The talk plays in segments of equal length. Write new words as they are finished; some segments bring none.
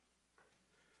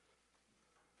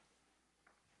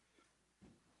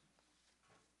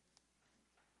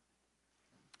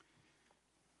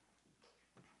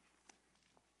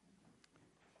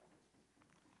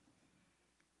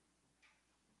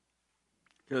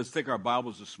Okay, let's take our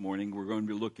Bibles this morning. We're going to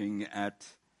be looking at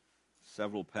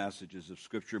several passages of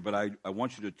Scripture, but I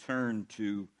want you to turn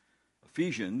to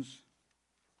Ephesians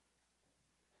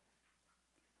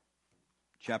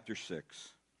chapter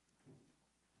 6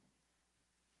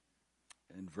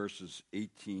 and verses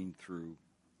 18 through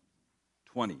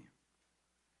 20.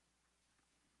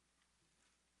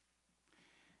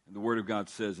 And the Word of God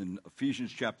says in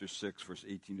Ephesians chapter 6, verse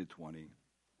 18 to 20,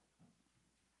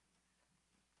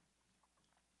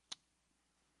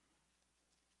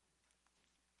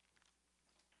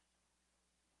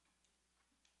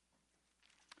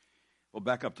 well,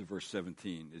 back up to verse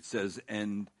 17. It says,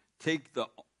 "And take the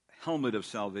helmet of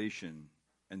salvation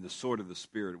and the sword of the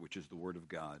Spirit, which is the Word of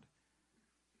God.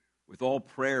 With all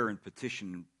prayer and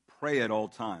petition, pray at all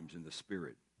times in the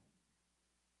Spirit.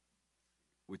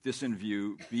 With this in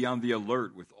view, be on the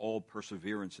alert with all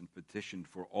perseverance and petition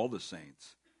for all the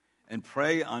saints, and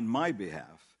pray on my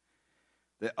behalf,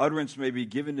 that utterance may be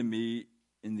given to me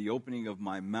in the opening of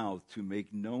my mouth to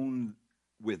make known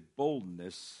with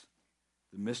boldness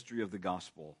the mystery of the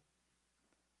gospel,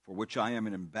 for which I am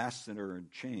an ambassador in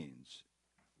chains,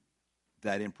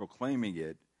 that in proclaiming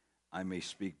it I may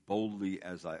speak boldly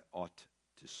as I ought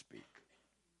to speak."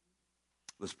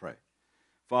 Let's pray.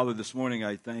 Father, this morning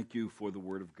I thank you for the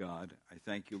Word of God. I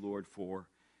thank you, Lord, for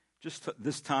just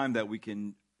this time that we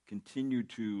can continue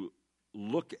to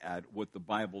look at what the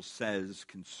Bible says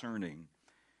concerning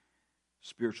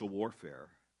spiritual warfare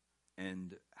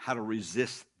and how to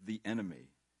resist the enemy.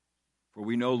 For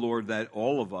we know, Lord, that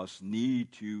all of us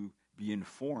need to be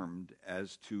informed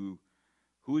as to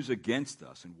who is against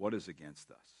us and what is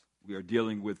against us. We are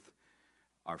dealing with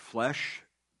our flesh,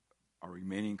 our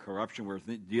remaining corruption. We're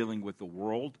dealing with the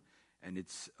world and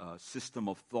its system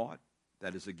of thought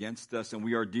that is against us. And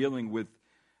we are dealing with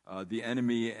the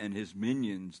enemy and his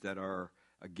minions that are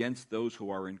against those who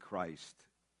are in Christ.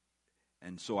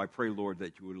 And so I pray, Lord,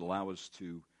 that you would allow us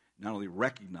to not only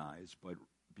recognize, but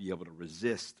be able to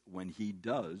resist when he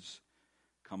does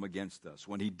come against us,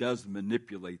 when he does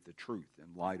manipulate the truth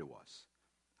and lie to us.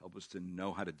 Help us to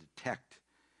know how to detect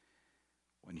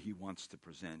when he wants to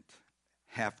present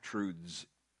half-truths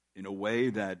in a way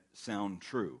that sound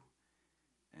true,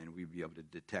 and we be able to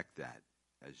detect that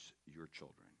as your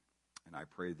children. And I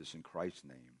pray this in Christ's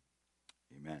name.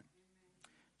 Amen.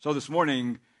 So this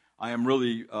morning, I am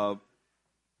really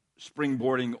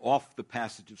springboarding off the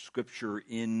passage of Scripture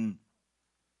in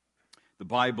the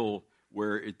Bible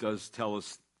where it does tell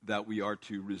us that we are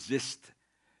to resist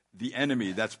the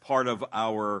enemy. That's part of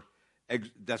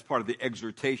the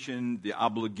exhortation, the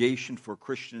obligation for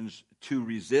Christians to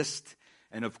resist.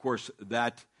 And of course,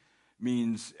 that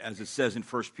means, as it says in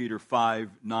 1 Peter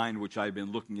 5:9, which I've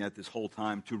been looking at this whole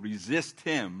time, to resist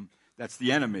him, that's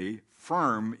the enemy,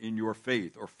 firm in your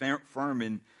faith, or firm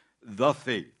in the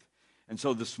faith. And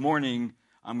so this morning,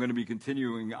 I'm going to be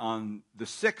continuing on the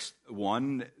sixth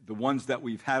one. The ones that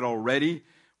we've had already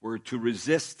were to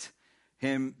resist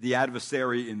him, the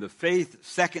adversary, in the faith.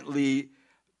 Secondly,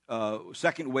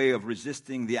 second way of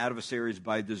resisting the adversary is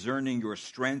by discerning your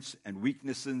strengths and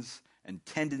weaknesses and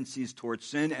tendencies towards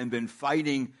sin, and then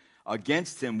fighting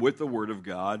against him with the Word of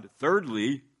God.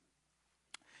 Thirdly,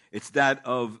 it's that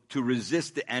of to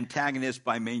resist the antagonist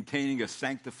by maintaining a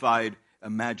sanctified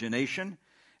imagination.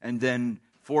 And then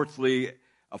fourthly,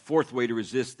 a fourth way to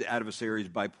resist the adversary is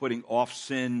by putting off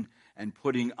sin and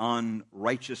putting on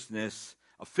righteousness.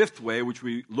 A fifth way, which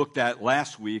we looked at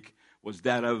last week, was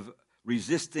that of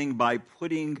resisting by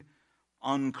putting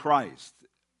on Christ.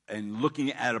 And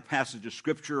looking at a passage of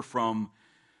Scripture from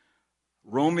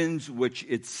Romans, which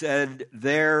it said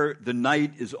there, "The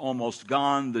night is almost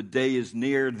gone, the day is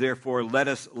near, therefore let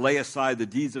us lay aside the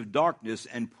deeds of darkness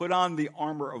and put on the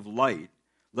armor of light.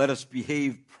 Let us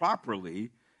behave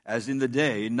properly as in the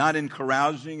day, not in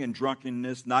carousing and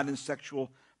drunkenness, not in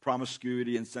sexual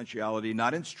promiscuity and sensuality,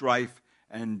 not in strife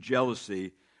and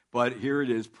jealousy." But here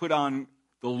it is, put on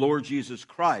the Lord Jesus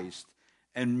Christ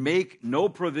and make no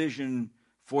provision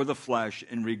for the flesh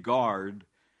in regard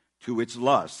to its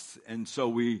lusts. And so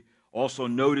we also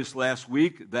noticed last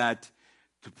week that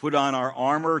to put on our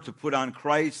armor, to put on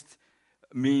Christ,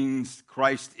 means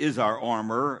Christ is our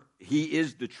armor. He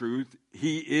is the truth.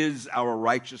 He is our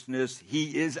righteousness.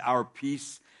 He is our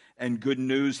peace and good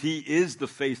news. He is the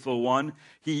faithful one.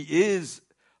 He is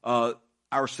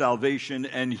our salvation,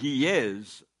 and he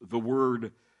is the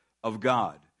Word of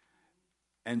God.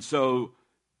 And so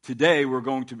today we're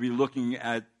going to be looking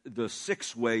at the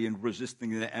sixth way in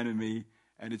resisting the enemy,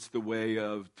 and it's the way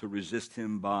of to resist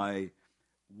him by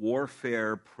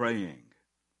warfare praying.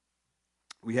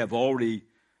 We have already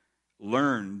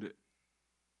learned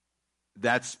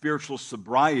that spiritual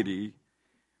sobriety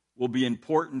will be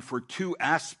important for two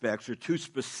aspects or two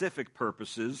specific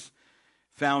purposes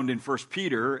found in 1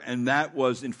 Peter, and that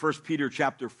was in 1 Peter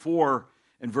chapter 4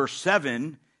 and verse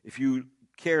 7. If you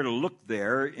care to look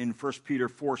there in 1 Peter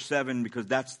 4:7, because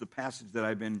that's the passage that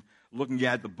I've been looking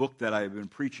at, the book that I've been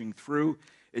preaching through.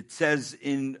 It says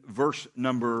in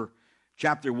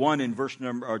chapter 1 and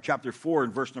chapter 4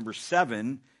 and verse number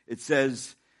 7, it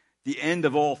says, "The end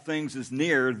of all things is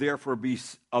near, therefore be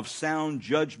of sound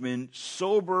judgment,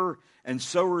 sober and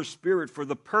sober spirit for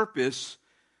the purpose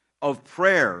of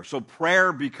prayer." So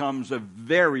prayer becomes a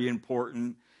very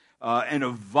important and a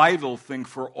vital thing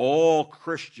for all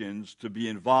Christians to be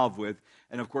involved with.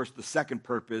 And of course, the second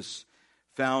purpose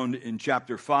found in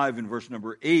chapter 5 and verse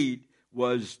number 8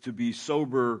 was to be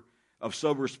of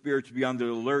sober spirit, to be on the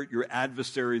alert. Your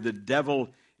adversary, the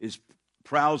devil,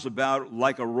 prowls about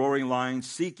like a roaring lion,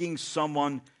 seeking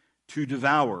someone to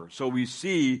devour. So we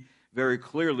see very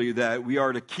clearly that we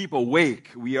are to keep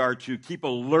awake. We are to keep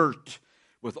alert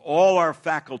with all our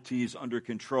faculties under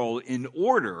control in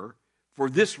order, for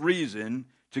this reason,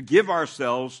 to give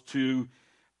ourselves to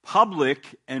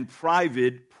public and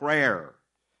private prayer.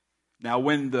 Now,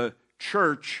 when the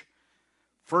church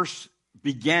first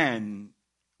began,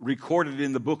 recorded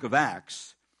in the book of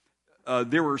Acts,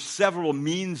 there were several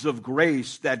means of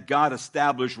grace that God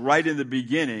established right in the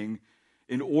beginning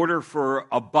in order for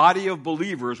a body of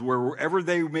believers, wherever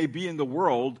they may be in the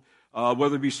world,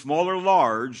 whether it be small or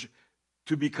large,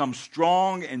 to become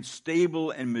strong and stable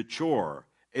and mature.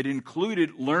 It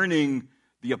included learning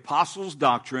the apostles'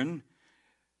 doctrine,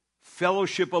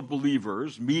 fellowship of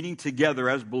believers, meeting together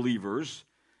as believers,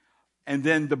 and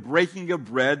then the breaking of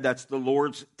bread, that's the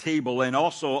Lord's table, and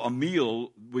also a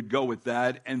meal would go with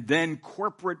that, and then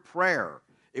corporate prayer.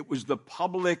 It was the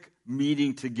public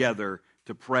meeting together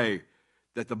to pray,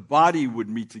 that the body would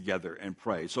meet together and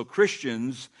pray. So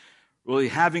Christians, really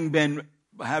having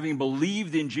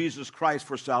believed in Jesus Christ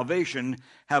for salvation,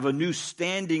 have a new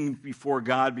standing before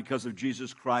God because of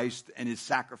Jesus Christ and his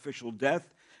sacrificial death.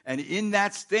 And in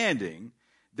that standing,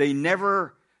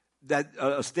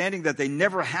 a standing that they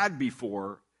never had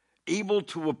before, able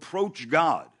to approach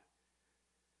God,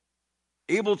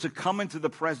 able to come into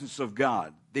the presence of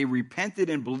God. They repented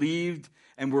and believed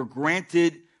and were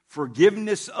granted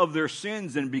forgiveness of their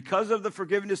sins, and because of the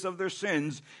forgiveness of their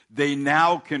sins, they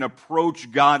now can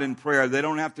approach God in prayer. They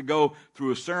don't have to go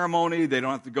through a ceremony. They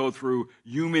don't have to go through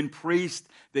human priest.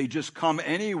 They just come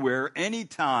anywhere,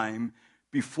 anytime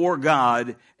before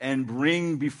God and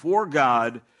bring before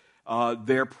God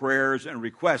their prayers and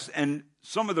requests. And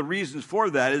some of the reasons for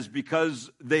that is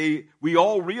because we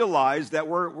all realize that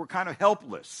we're kind of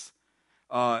helpless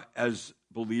as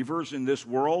believers in this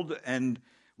world, and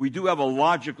we do have a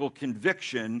logical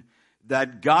conviction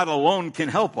that God alone can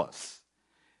help us.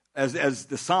 As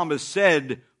the psalmist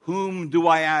said, "Whom do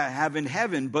I have in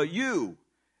heaven but you?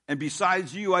 And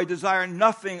besides you, I desire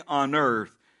nothing on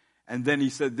earth." And then he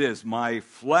said this, "My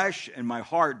flesh and my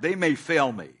heart, they may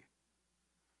fail me,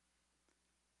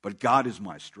 but God is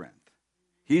my strength.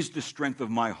 He's the strength of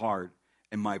my heart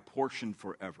and my portion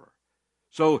forever."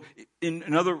 So in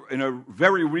a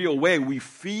very real way, we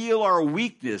feel our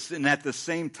weakness, and at the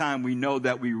same time, we know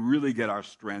that we really get our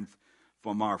strength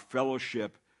from our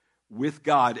fellowship with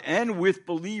God and with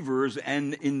believers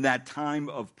and in that time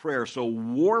of prayer. So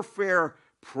warfare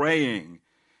praying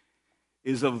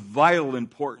is of vital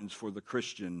importance for the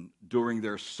Christian during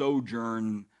their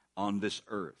sojourn on this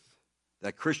earth.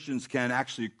 That Christians can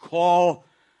actually call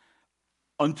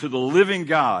unto the living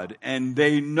God, and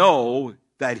they know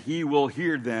that he will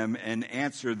hear them and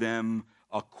answer them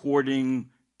according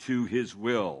to his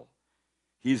will.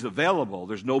 He's available.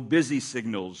 There's no busy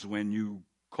signals when you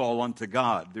call unto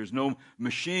God. There's no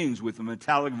machines with a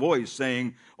metallic voice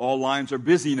saying all lines are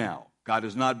busy now. God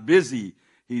is not busy.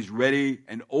 He's ready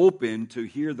and open to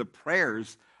hear the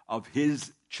prayers of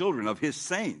his children, of his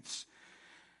saints.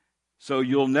 So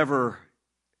you'll never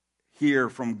hear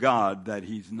from God that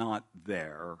he's not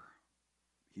there.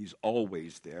 He's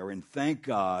always there. And thank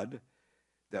God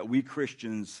that we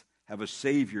Christians have a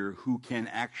Savior who can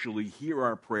actually hear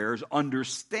our prayers,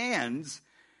 understands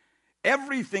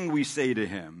everything we say to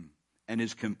him, and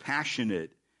is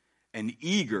compassionate and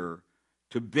eager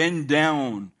to bend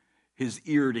down his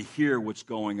ear to hear what's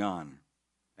going on.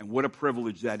 And what a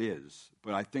privilege that is.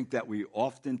 But I think that we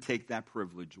often take that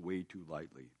privilege way too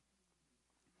lightly.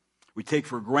 We take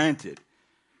for granted.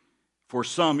 For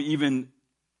some, even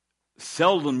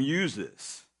seldom use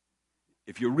this.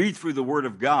 If you read through the Word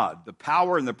of God, the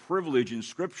power and the privilege in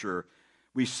Scripture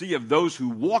we see of those who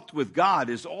walked with God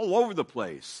is all over the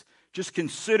place. Just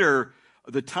consider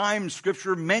the time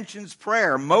Scripture mentions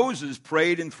prayer. Moses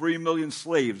prayed and 3 million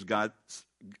slaves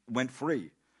went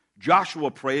free.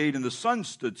 Joshua prayed and the sun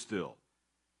stood still.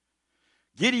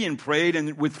 Gideon prayed,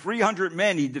 and with 300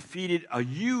 men he defeated a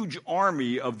huge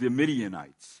army of the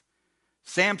Midianites.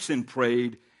 Samson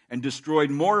prayed and destroyed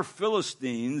more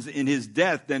Philistines in his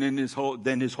death than his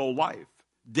whole life.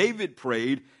 David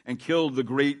prayed and killed the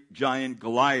great giant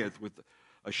Goliath with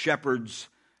a shepherd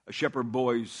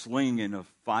boy's sling and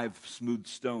 5 smooth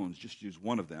stones. Just use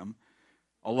one of them.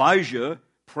 Elijah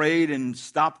prayed and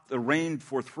stopped the rain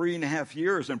for 3.5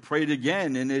 years and prayed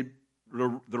again, and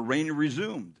the rain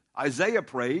resumed. Isaiah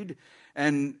prayed,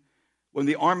 and when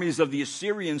the armies of the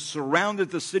Assyrians surrounded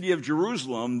the city of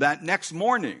Jerusalem that next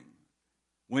morning,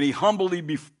 when he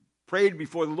humbly prayed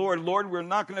before the Lord, Lord,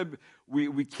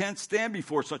 we can't stand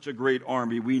before such a great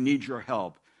army. We need your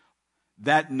help.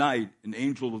 That night, an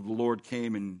angel of the Lord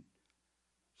came and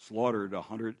slaughtered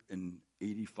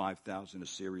 185,000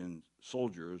 Assyrian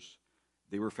soldiers.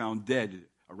 They were found dead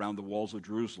around the walls of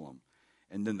Jerusalem.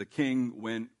 And then the king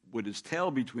went with his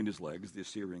tail between his legs, the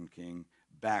Assyrian king,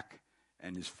 back,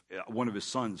 and one of his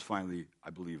sons finally,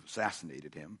 I believe,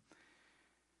 assassinated him.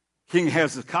 King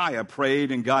Hezekiah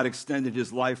prayed, and God extended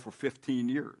his life for 15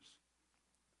 years.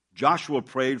 Jonah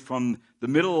prayed from the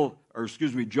middle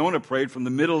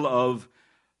of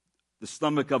the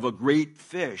stomach of a great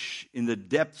fish in the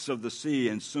depths of the sea,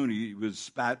 and soon he was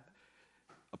spat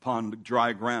upon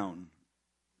dry ground.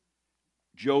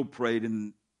 Job prayed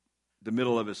in the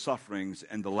middle of his sufferings,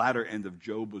 and the latter end of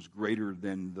Job was greater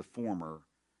than the former.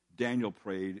 Daniel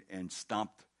prayed and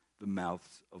stopped the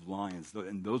mouths of lions,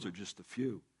 and those are just a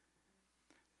few.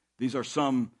 These are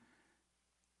some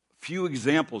few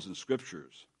examples in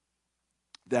Scriptures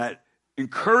that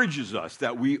encourages us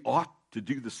that we ought to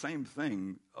do the same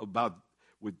thing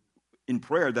in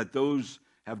prayer that those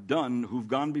have done who've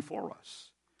gone before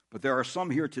us. But there are some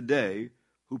here today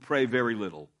who pray very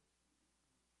little,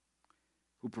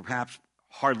 who perhaps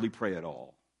hardly pray at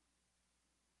all.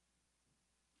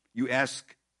 You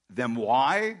ask them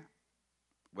why?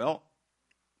 Well,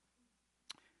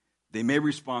 they may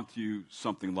respond to you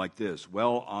something like this.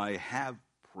 Well, I have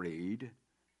prayed,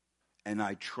 and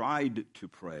I tried to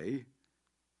pray,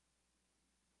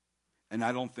 and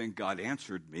I don't think God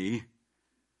answered me,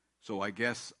 so I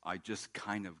guess I just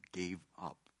kind of gave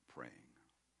up praying,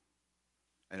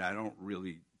 and I don't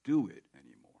really do it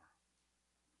anymore.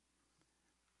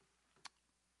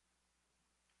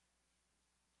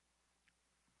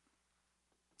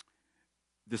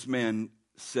 This man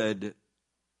said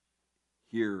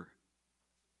here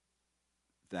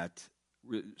that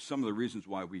some of the reasons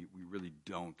why we really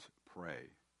don't pray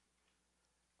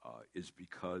is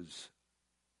because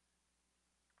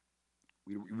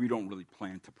we don't really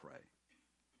plan to pray.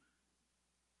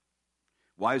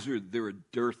 Why is there a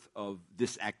dearth of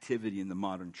this activity in the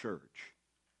modern church?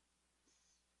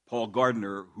 Paul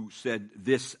Gardner, who said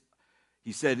this,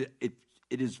 he said it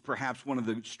is perhaps one of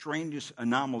the strangest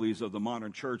anomalies of the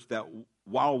modern church that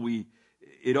while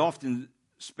it often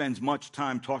spends much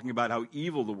time talking about how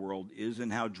evil the world is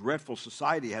and how dreadful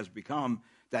society has become,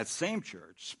 that same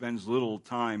church spends little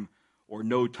time or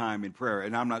no time in prayer.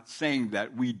 And I'm not saying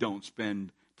that we don't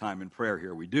spend time in prayer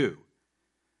here. We do.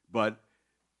 But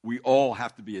we all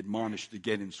have to be admonished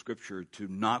again in Scripture to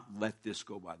not let this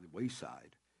go by the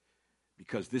wayside,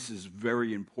 because this is a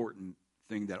very important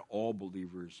thing that all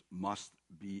believers must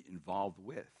be involved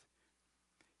with.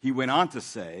 He went on to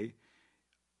say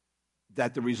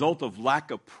that the result of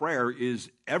lack of prayer is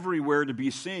everywhere to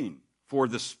be seen, for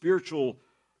the spiritual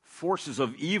forces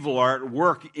of evil are at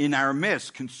work in our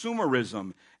midst.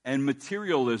 Consumerism and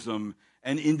materialism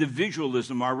and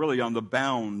individualism are really on the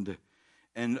bound.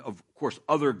 And of course,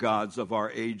 other gods of our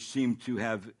age seem to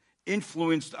have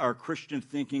influenced our Christian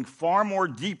thinking far more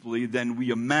deeply than we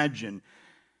imagine.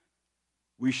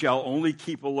 We shall only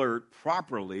keep alert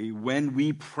properly when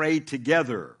we pray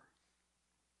together.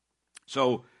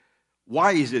 So,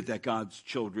 why is it that God's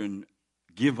children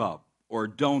give up or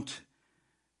don't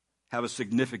have a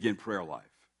significant prayer life?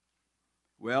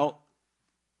 Well,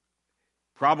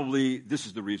 probably this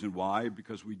is the reason why,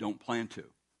 because we don't plan to.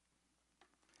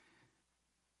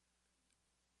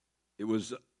 It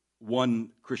was one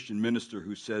Christian minister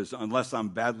who says, unless I'm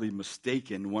badly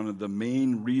mistaken, one of the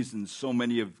main reasons so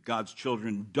many of God's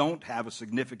children don't have a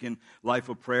significant life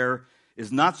of prayer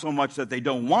is not so much that they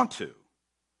don't want to,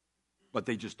 but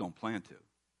they just don't plan to.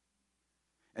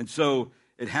 And so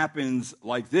it happens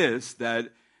like this,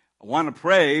 that I want to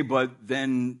pray, but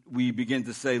then we begin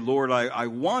to say, Lord, I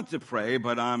want to pray,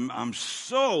 but I'm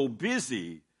so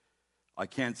busy, I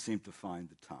can't seem to find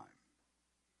the time.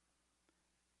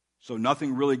 So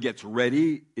nothing really gets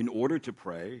ready in order to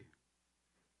pray.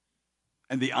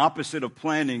 And the opposite of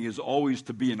planning is always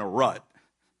to be in a rut.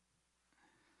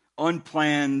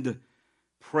 Unplanned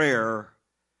prayer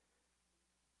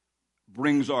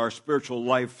brings our spiritual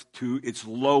life to its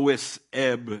lowest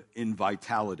ebb in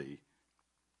vitality.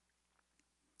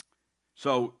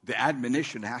 So the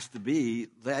admonition has to be,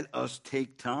 let us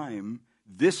take time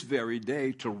this very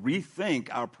day to rethink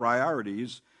our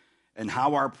priorities and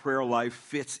how our prayer life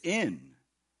fits in.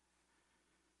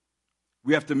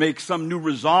 We have to make some new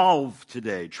resolve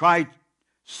today. Try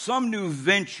some new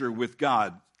venture with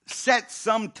God. Set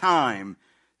some time.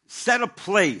 Set a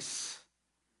place.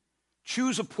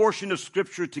 Choose a portion of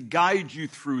Scripture to guide you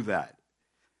through that.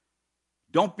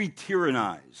 Don't be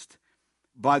tyrannized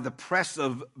by the press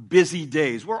of busy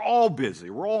days. We're all busy.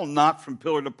 We're all not from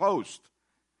pillar to post.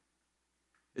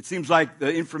 It seems like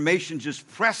the information just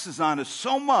presses on us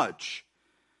so much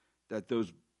that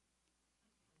those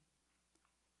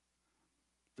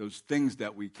things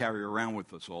that we carry around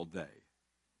with us all day,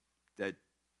 that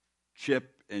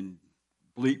chip and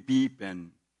beep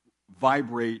and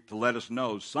vibrate to let us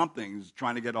know something's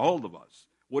trying to get a hold of us.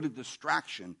 What a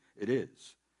distraction it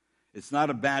is. It's not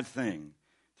a bad thing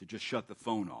to just shut the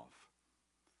phone off.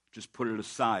 Just put it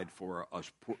aside for a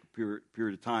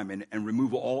period of time and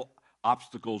remove all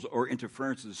obstacles or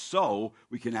interferences so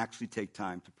we can actually take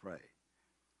time to pray.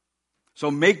 So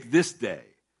make this day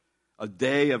a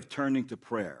day of turning to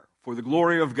prayer for the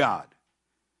glory of God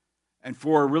and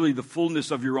for really the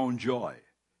fullness of your own joy,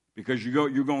 because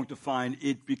you're going to find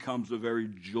it becomes a very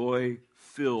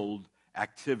joy-filled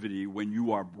activity when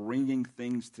you are bringing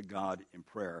things to God in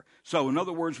prayer. So, in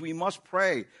other words, we must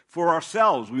pray for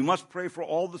ourselves. We must pray for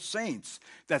all the saints,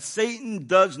 that Satan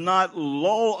does not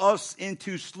lull us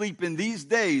into sleep in these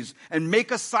days and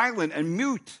make us silent and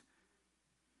mute.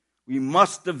 We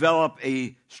must develop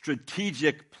a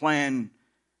strategic plan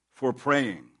for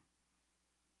praying.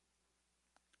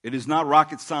 It is not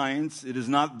rocket science. It is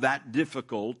not that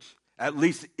difficult. At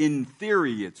least in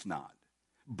theory, it's not.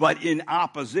 But in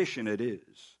opposition, it is.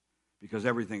 Because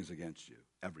everything's against you.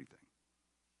 Everything.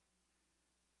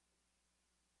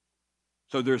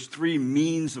 So there's 3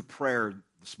 means of prayer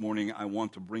this morning I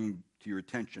want to bring to your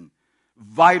attention.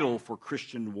 Vital for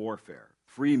Christian warfare.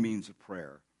 3 means of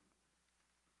prayer.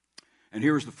 And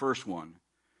here's the first one.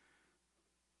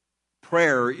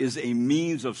 Prayer is a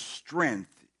means of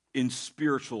strength in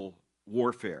spiritual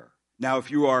warfare. Now, if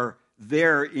you are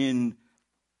there in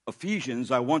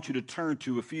Ephesians, I want you to turn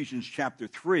to Ephesians chapter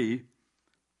 3.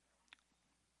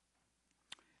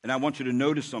 And I want you to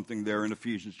notice something there in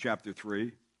Ephesians chapter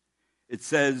 3. It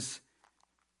says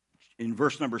in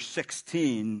verse number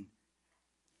 16,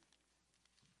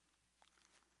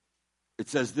 it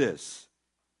says this,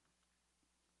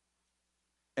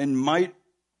 and might,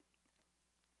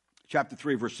 chapter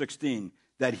 3, verse 16,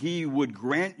 that he would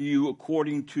grant you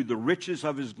according to the riches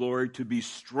of his glory to be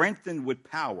strengthened with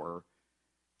power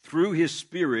through his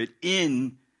Spirit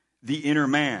in the inner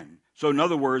man. So in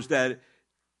other words, that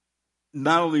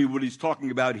not only what he's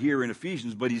talking about here in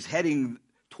Ephesians, but he's heading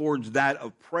towards that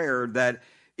of prayer, that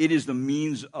it is the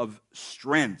means of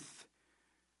strength.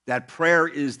 That prayer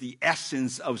is the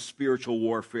essence of spiritual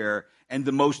warfare and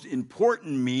the most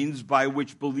important means by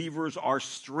which believers are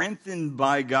strengthened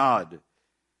by God.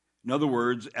 In other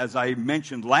words, as I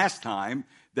mentioned last time,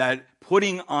 that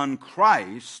putting on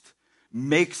Christ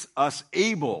makes us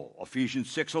able.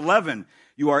 Ephesians 6:11,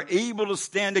 you are able to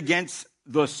stand against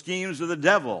the schemes of the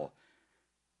devil.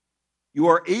 You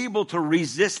are able to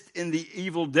resist in the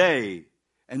evil day.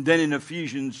 And then in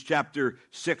Ephesians chapter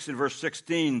 6 and verse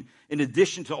 16, in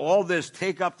addition to all this,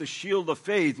 take up the shield of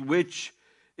faith,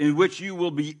 in which you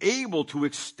will be able to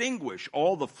extinguish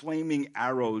all the flaming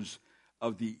arrows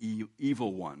of the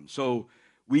evil one. So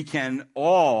we can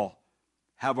all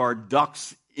have our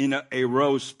ducks in a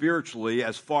row spiritually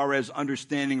as far as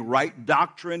understanding right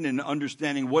doctrine and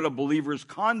understanding what a believer's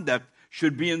conduct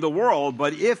should be in the world.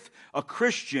 But if a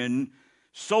Christian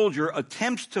soldier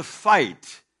attempts to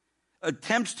fight,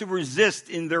 attempts to resist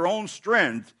in their own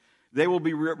strength, they will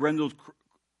be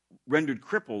rendered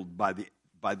crippled by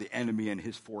the enemy and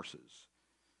his forces.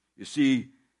 You see,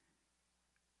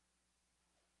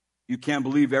 you can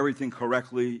believe everything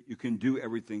correctly, you can do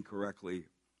everything correctly,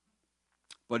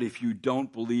 but if you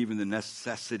don't believe in the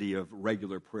necessity of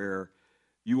regular prayer,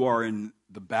 you are in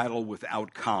the battle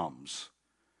without comms.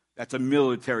 That's a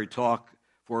military talk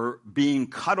for being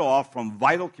cut off from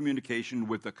vital communication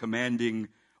with the commanding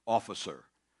officer.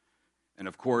 And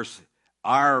of course,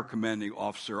 our commanding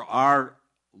officer, our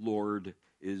Lord,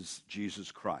 is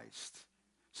Jesus Christ.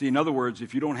 See, in other words,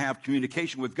 if you don't have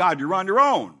communication with God, you're on your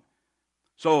own.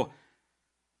 So,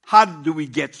 how do we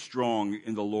get strong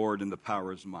in the Lord and the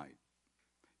power of his might?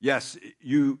 Yes,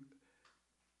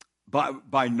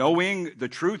 by knowing the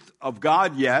truth of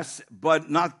God, yes, but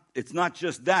it's not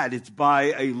just that. It's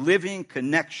by a living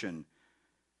connection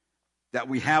that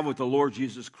we have with the Lord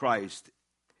Jesus Christ,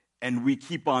 and we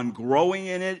keep on growing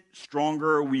in it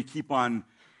stronger. We keep on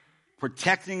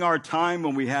protecting our time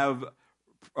when we have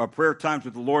prayer times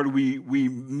with the Lord. We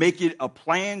make it a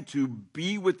plan to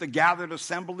be with the gathered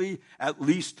assembly at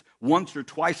least once or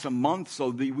twice a month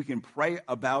so that we can pray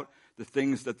about the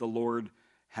things that the Lord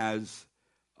has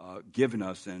given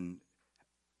us and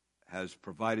has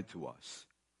provided to us.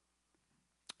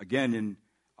 Again, in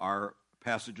our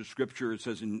passage of Scripture, it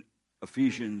says in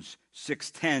Ephesians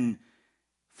 6:10,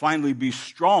 finally be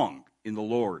strong in the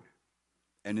Lord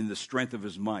and in the strength of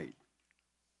his might.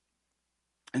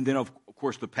 And then, of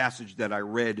course, the passage that I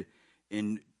read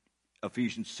in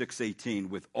Ephesians 6:18,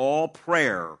 with all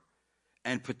prayer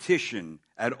and petition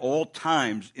at all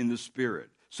times in the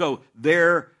Spirit. So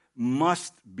there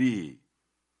must be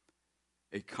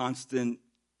a constant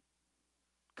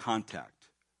contact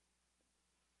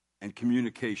and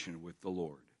communication with the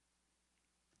Lord.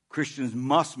 Christians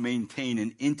must maintain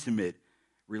an intimate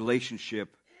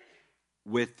relationship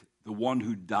with the one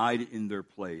who died in their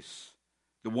place,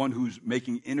 the one who's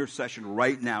making intercession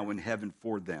right now in heaven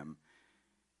for them.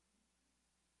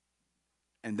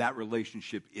 And that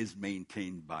relationship is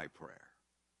maintained by prayer.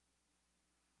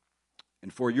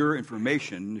 And for your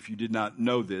information, if you did not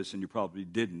know this, and you probably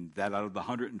didn't, that out of the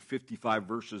 155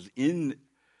 verses in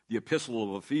the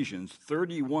Epistle of Ephesians,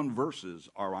 31 verses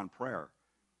are on prayer.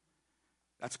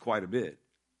 That's quite a bit.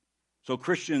 So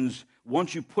Christians,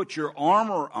 once you put your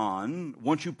armor on,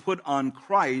 once you put on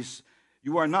Christ,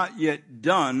 you are not yet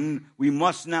done. We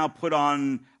must now put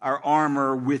on our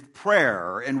armor with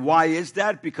prayer. And why is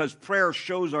that? Because prayer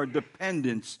shows our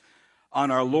dependence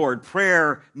on our Lord.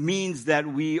 Prayer means that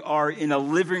we are in a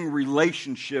living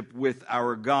relationship with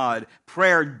our God.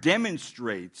 Prayer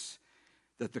demonstrates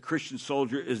that the Christian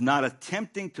soldier is not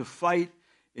attempting to fight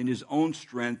in his own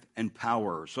strength and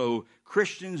power. So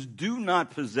Christians do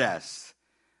not possess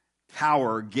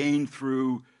power gained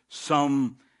through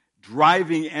some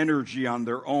driving energy on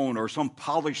their own, or some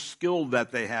polished skill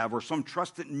that they have, or some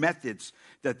trusted methods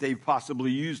that they've possibly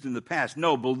used in the past.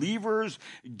 No, believers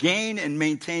gain and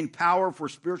maintain power for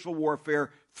spiritual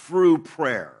warfare through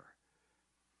prayer.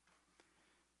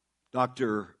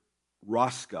 Dr.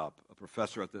 Roskop, a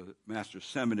professor at the Master's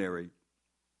Seminary,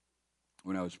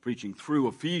 when I was preaching through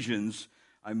Ephesians,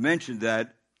 I mentioned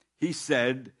that he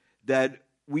said that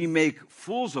we make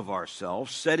fools of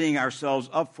ourselves, setting ourselves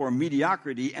up for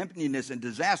mediocrity, emptiness, and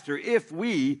disaster if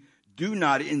we do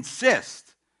not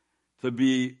insist to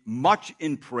be much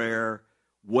in prayer,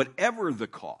 whatever the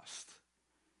cost.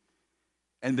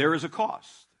 And there is a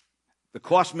cost. The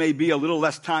cost may be a little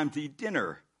less time to eat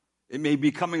dinner. It may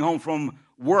be coming home from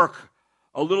work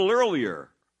a little earlier.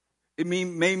 It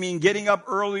may mean getting up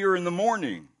earlier in the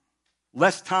morning,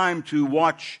 less time to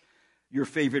watch your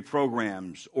favorite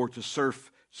programs or to surf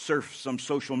some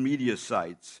social media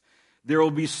sites. There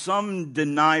will be some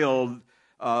denial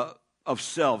of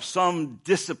self, some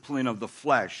discipline of the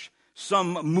flesh,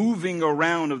 some moving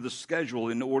around of the schedule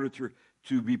in order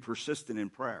to be persistent in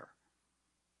prayer.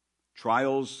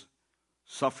 Trials,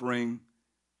 suffering,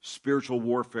 spiritual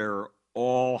warfare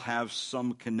all have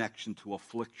some connection to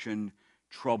affliction,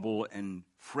 trouble, and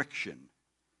friction.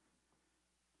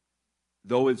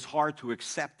 Though it's hard to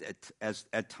accept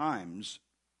at times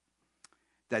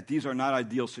that these are not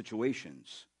ideal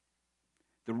situations.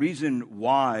 The reason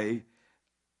why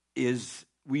is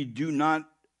we do not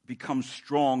become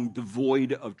strong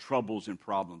devoid of troubles and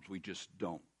problems. We just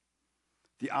don't.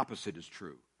 The opposite is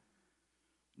true.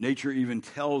 Nature even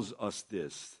tells us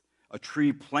this. A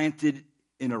tree planted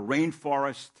in a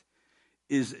rainforest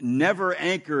is never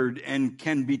anchored and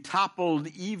can be toppled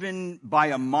even by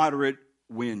a moderate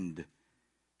wind.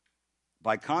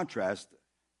 By contrast,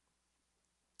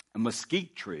 a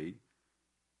mesquite tree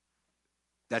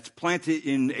that's planted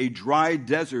in a dry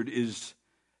desert is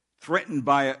threatened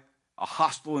by a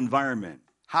hostile environment.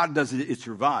 How does it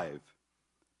survive?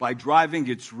 By driving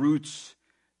its roots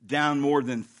down more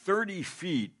than 30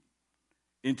 feet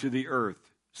into the earth,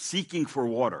 seeking for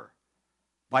water.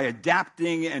 By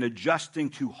adapting and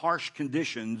adjusting to harsh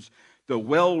conditions, the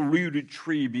well-rooted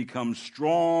tree becomes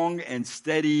strong and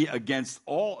steady against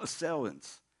all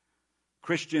assailants.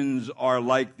 Christians are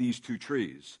like these two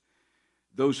trees.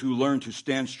 Those who learn to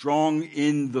stand strong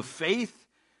in the faith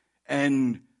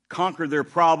and conquer their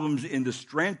problems in the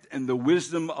strength and the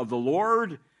wisdom of the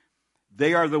Lord,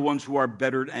 they are the ones who are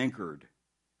better anchored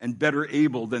and better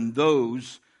able than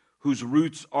those whose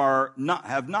roots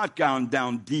have not gone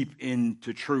down deep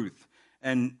into truth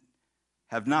and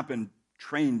have not been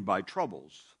trained by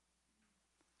troubles.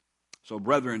 So,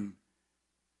 brethren,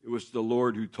 it was the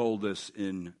Lord who told us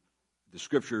in the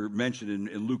scripture mentioned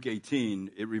in Luke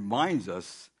 18. It reminds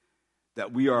us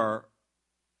that we are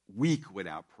weak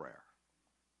without prayer.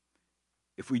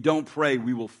 If we don't pray,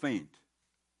 we will faint.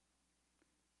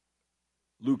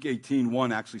 Luke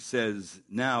 18:1 actually says,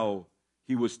 now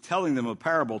he was telling them a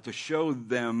parable to show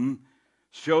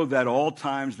that all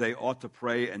times they ought to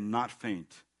pray and not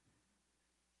faint.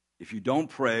 If you don't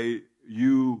pray,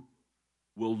 you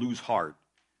will lose heart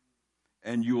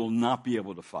and you will not be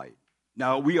able to fight.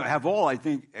 Now, we have all, I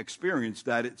think, experienced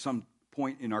that at some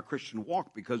point in our Christian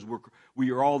walk because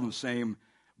we are all in the same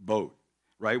boat,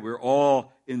 right? We're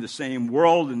all in the same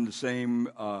world, in the same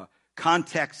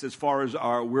context as far as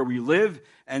where we live,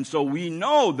 and so we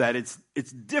know that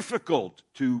it's difficult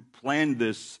to plan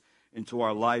this into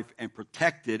our life and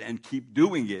protect it and keep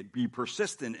doing it, be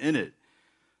persistent in it.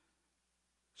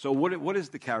 So what is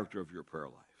the character of your prayer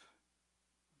life?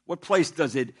 What place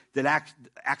does it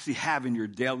actually have in your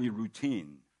daily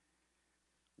routine?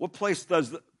 What place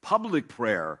does public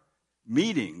prayer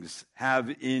meetings have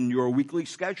in your weekly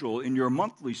schedule, in your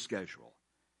monthly schedule?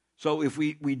 So if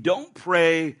we don't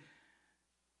pray,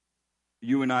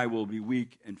 you and I will be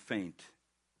weak and faint.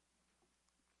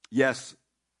 Yes,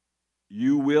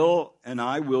 you will and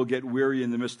I will get weary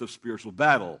in the midst of spiritual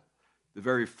battle. The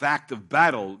very fact of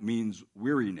battle means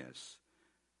weariness.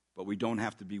 But we don't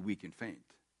have to be weak and faint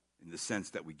in the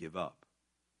sense that we give up.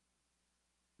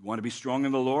 You want to be strong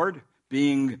in the Lord?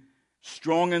 Being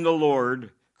strong in the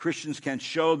Lord, Christians can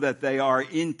show that they are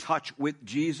in touch with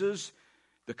Jesus,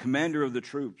 the commander of the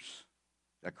troops.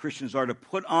 That Christians are to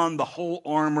put on the whole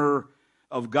armor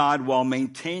of God while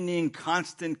maintaining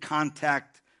constant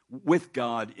contact with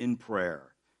God in prayer.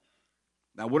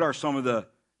 Now, what are some of the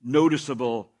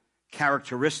noticeable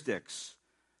characteristics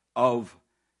of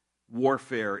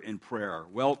warfare in prayer?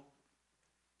 Well,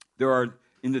 there are,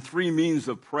 in the three means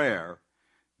of prayer,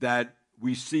 that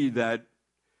we see that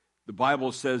the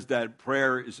Bible says that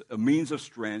prayer is a means of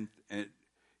strength and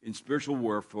in spiritual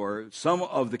warfare. Some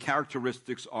of the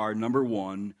characteristics are, number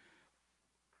one,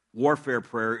 warfare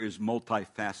prayer is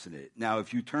multifaceted. Now,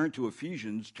 if you turn to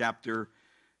Ephesians chapter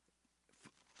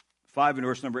 5 and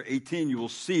verse number 18, you will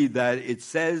see that it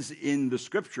says in the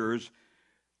scriptures,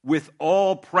 with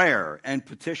all prayer and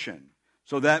petition.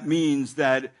 So that means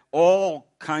that all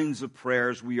kinds of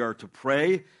prayers we are to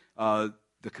pray, the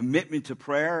commitment to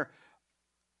prayer,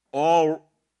 all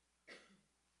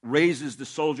raises the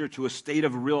soldier to a state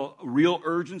of real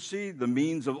urgency, the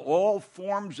means of all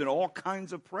forms and all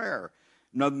kinds of prayer.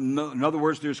 In other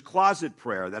words, there's closet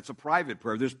prayer. That's a private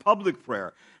prayer. There's public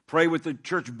prayer. Pray with the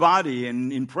church body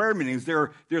and in prayer meetings.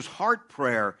 There's heart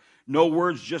prayer. No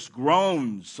words, just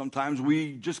groans. Sometimes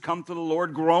we just come to the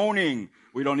Lord groaning.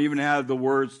 We don't even have the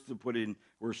words to put in.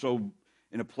 We're so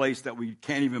in a place that we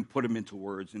can't even put them into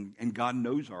words, and God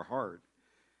knows our heart.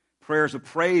 Prayers of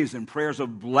praise and prayers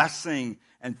of blessing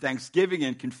and thanksgiving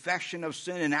and confession of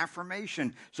sin and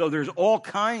affirmation. So there's all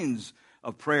kinds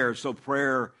of prayers. So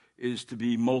prayer is to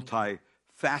be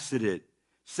multifaceted.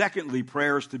 Secondly,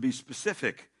 prayer is to be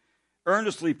specific.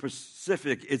 Earnestly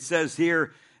specific. It says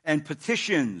here, and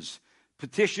petitions,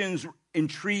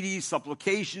 entreaties,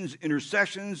 supplications,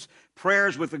 intercessions,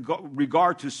 prayers with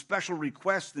regard to special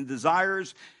requests and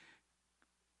desires.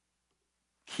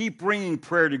 Keep bringing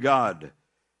prayer to God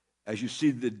as you see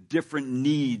the different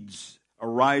needs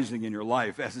arising in your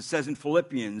life. As it says in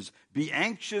Philippians, be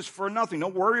anxious for nothing.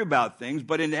 Don't worry about things,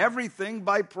 but in everything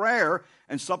by prayer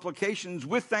and supplications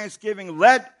with thanksgiving,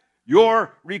 let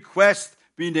your request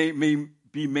be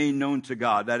made known to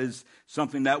God. That is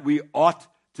something that we ought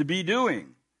to be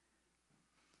doing.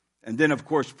 And then, of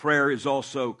course, prayer is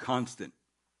also constant.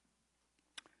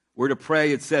 We're to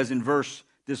pray, it says in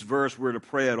this verse, we're to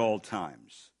pray at all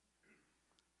times.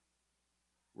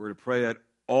 We're to pray at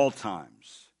all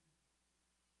times.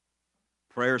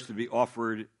 Prayers to be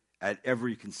offered at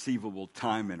every conceivable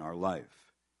time in our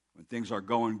life. When things are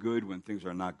going good, when things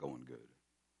are not going good.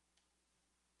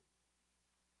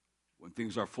 When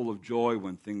things are full of joy,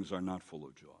 when things are not full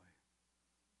of joy.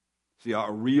 See,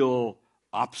 a real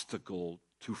obstacle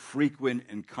to frequent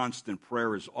and constant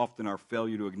prayer is often our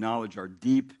failure to acknowledge our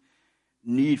deep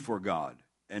need for God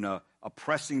and a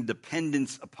pressing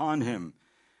dependence upon Him.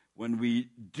 When we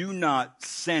do not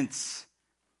sense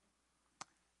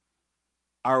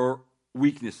our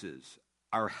weaknesses,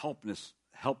 our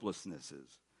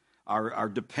helplessnesses, our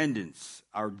dependence,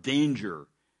 our danger,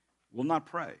 we'll not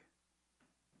pray.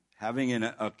 having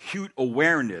an acute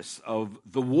awareness of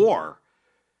the war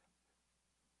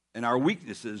and our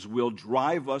weaknesses will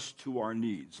drive us to our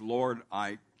needs. Lord,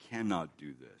 I cannot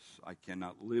do this. I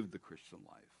cannot live the Christian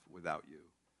life without you,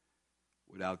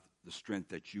 without the strength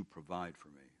that you provide for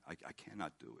me. I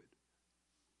cannot do it.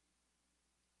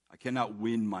 I cannot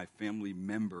win my family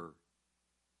member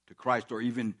to Christ or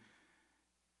even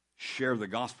share the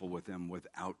gospel with them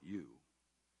without you.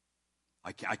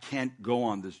 I can't go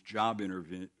on this job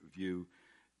interview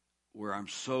where I'm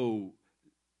so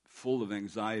full of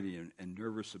anxiety and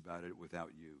nervous about it without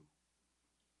you.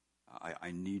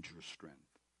 I need your strength.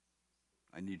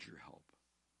 I need your help.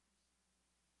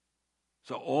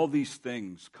 So all these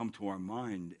things come to our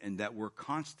mind, and that we're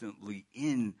constantly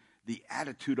in the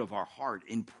attitude of our heart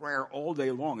in prayer all day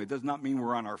long. It does not mean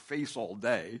we're on our face all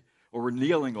day, or we're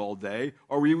kneeling all day,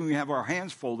 or we even have our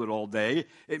hands folded all day.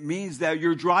 It means that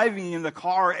you're driving in the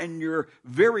car and your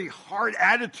very heart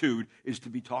attitude is to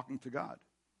be talking to God.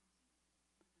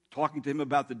 Talking to him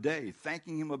about the day,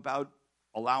 thanking him about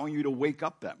allowing you to wake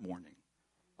up that morning,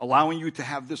 allowing you to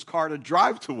have this car to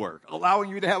drive to work, allowing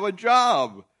you to have a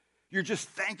job. You're just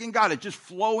thanking God. It's just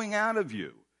flowing out of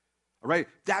you. All right?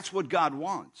 That's what God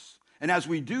wants. And as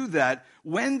we do that,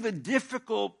 when the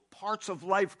difficult parts of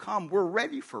life come, we're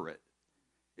ready for it.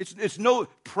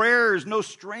 Prayer is no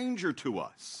stranger to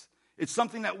us. It's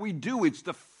something that we do. It's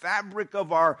the fabric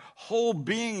of our whole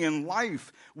being in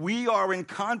life. We are in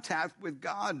contact with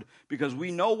God because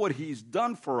we know what he's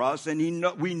done for us, and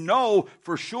we know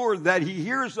for sure that he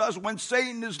hears us when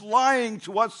Satan is lying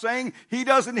to us, saying he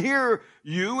doesn't hear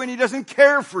you and he doesn't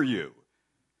care for you.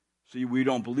 See, we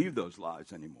don't believe those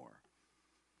lies anymore.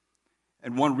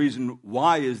 And one reason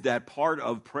why is that part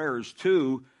of prayers,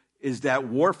 too, is that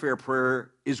warfare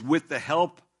prayer is with the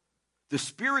help the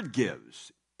Spirit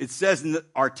gives. It says in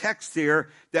our text here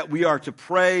that we are to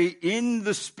pray in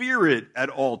the Spirit at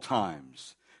all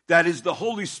times. That is the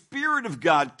Holy Spirit of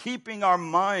God keeping our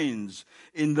minds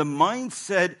in the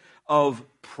mindset of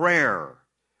prayer,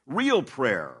 real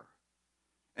prayer.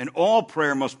 And all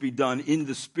prayer must be done in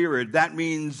the Spirit. That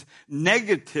means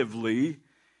negatively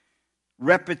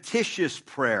repetitious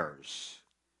prayers,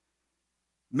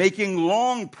 making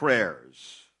long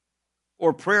prayers,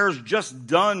 or prayers just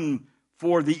done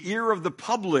for the ear of the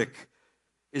public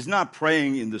is not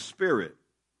praying in the Spirit,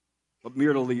 but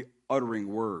merely uttering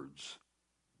words.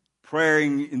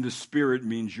 Praying in the Spirit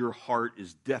means your heart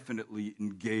is definitely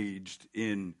engaged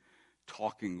in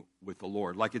talking with the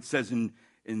Lord. Like it says in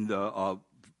the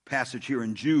passage here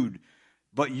in Jude,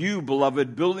 but you,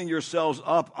 beloved, building yourselves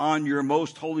up on your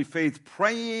most holy faith,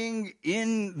 praying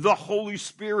in the Holy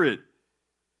Spirit.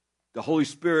 The Holy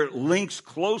Spirit links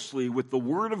closely with the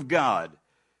Word of God.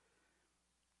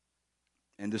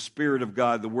 And the Spirit of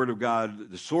God, the Word of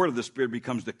God, the sword of the Spirit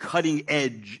becomes the cutting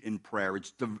edge in prayer.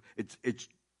 It's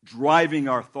driving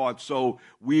our thoughts. So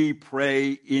we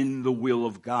pray in the will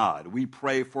of God. We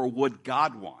pray for what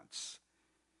God wants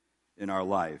in our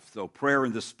life. So prayer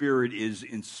in the Spirit is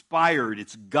inspired,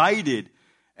 it's guided,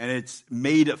 and it's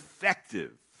made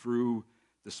effective through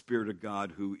the Spirit of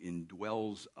God who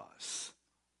indwells us.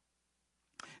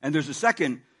 And there's a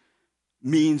second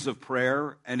means of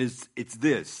prayer, and it's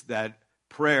this, that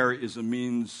prayer is a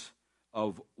means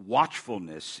of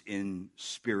watchfulness in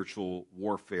spiritual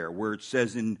warfare, where it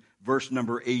says in verse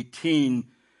number 18,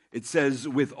 it says,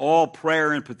 with all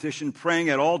prayer and petition, praying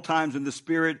at all times in the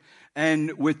Spirit,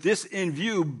 and with this in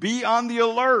view, be on the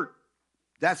alert.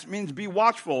 That means be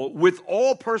watchful, with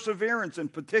all perseverance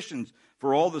and petitions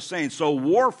for all the saints. So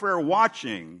warfare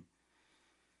watching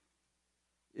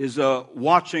is a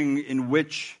watching in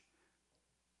which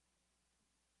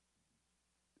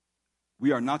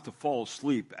we are not to fall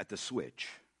asleep at the switch.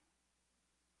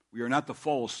 We are not to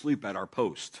fall asleep at our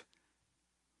post.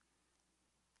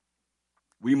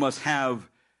 We must have,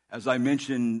 as I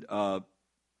mentioned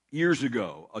years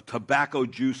ago, a tobacco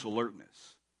juice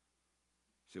alertness.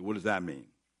 So what does that mean?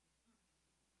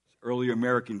 Early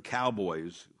American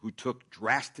cowboys who took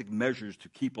drastic measures to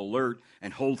keep alert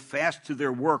and hold fast to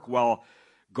their work while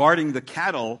guarding the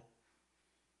cattle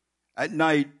at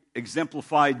night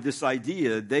exemplified this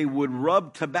idea. They would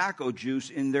rub tobacco juice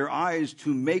in their eyes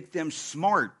to make them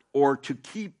smart, or to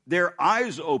keep their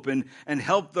eyes open and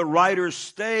help the riders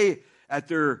stay at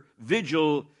their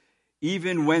vigil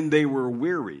even when they were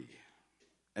weary.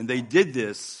 And they did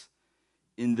this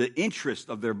in the interest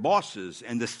of their bosses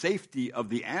and the safety of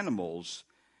the animals.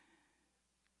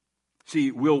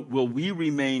 See, will we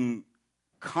remain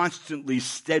constantly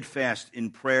steadfast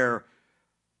in prayer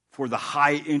for the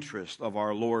high interest of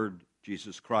our Lord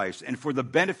Jesus Christ and for the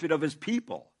benefit of his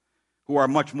people, who are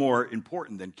much more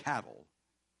important than cattle?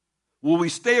 Will we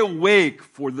stay awake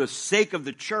for the sake of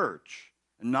the church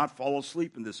and not fall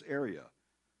asleep in this area?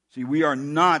 See, we are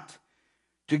not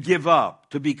to give up,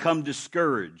 to become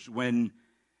discouraged when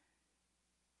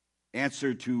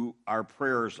answer to our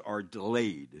prayers are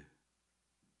delayed.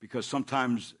 Because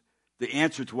sometimes the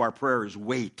answer to our prayer is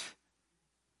wait.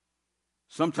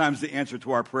 Sometimes the answer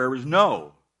to our prayer is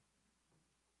no.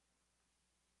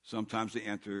 Sometimes the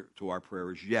answer to our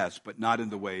prayer is yes, but not in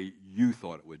the way you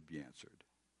thought it would be answered.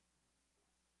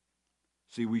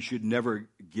 See, we should never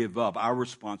give up our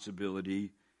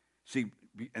responsibility. See,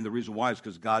 and the reason why is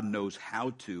because God knows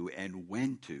how to and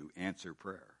when to answer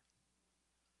prayer.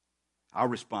 Our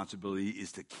responsibility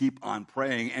is to keep on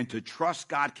praying and to trust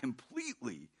God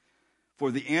completely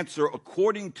for the answer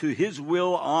according to his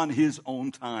will on his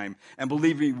own time. And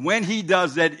believing when he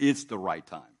does that, it's the right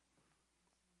time.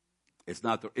 It's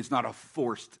not a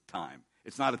forced time.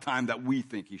 It's not a time that we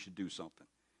think he should do something.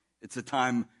 It's a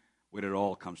time when it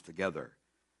all comes together.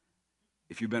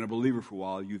 If you've been a believer for a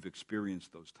while, you've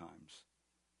experienced those times.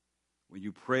 When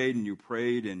you prayed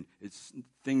and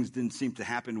things didn't seem to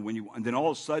happen and then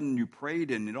all of a sudden you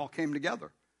prayed and it all came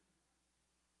together.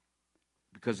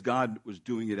 Because God was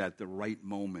doing it at the right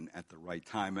moment, at the right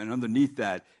time. And underneath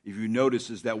that, if you notice,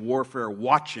 is that warfare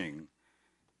watching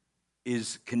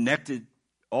is connected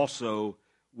also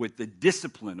with the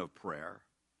discipline of prayer,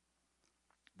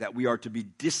 that we are to be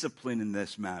disciplined in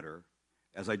this matter,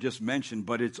 as I just mentioned,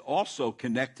 but it's also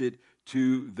connected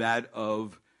to that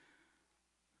of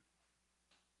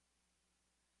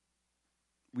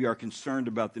we are concerned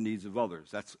about the needs of others.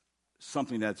 That's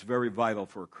something that's very vital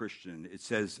for a Christian. It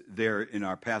says there in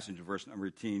our passage, verse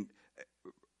 18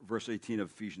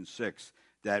 of Ephesians 6,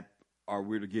 that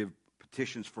we're to give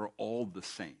petitions for all the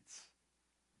saints.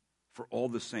 For all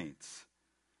the saints.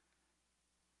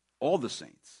 All the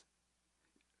saints.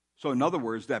 So in other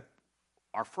words, that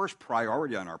our first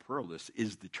priority on our prayer list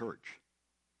is the church,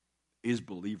 is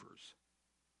believers,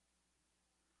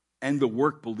 and the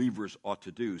work believers ought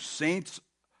to do. Saints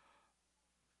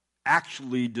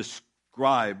actually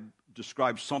describe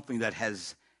something that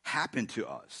has happened to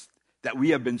us, that we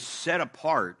have been set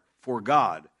apart for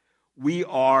God. We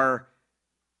are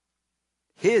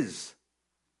his.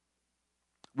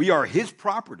 We are his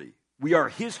property. We are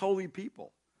his holy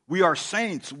people. We are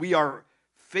saints. We are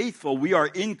faithful. We are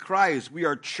in Christ. We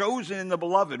are chosen in the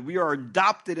beloved. We are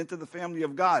adopted into the family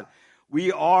of God.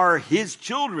 We are his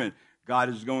children. God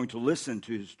is going to listen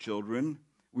to his children.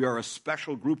 We are a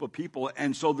special group of people.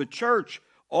 And so the church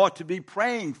ought to be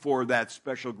praying for that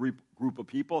special group of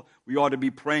people. We ought to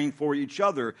be praying for each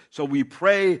other. So we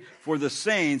pray for the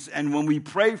saints. And when we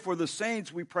pray for the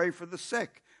saints, we pray for the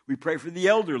sick. We pray for the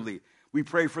elderly. We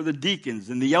pray for the deacons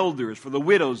and the elders, for the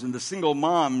widows and the single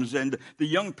moms and the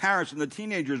young parents and the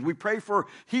teenagers. We pray for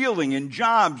healing and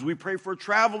jobs. We pray for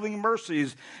traveling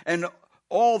mercies and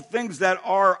all things that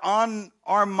are on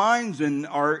our minds and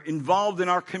are involved in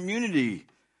our community.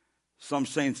 Some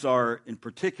saints are in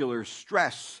particular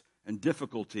stress and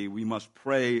difficulty. We must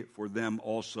pray for them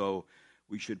also.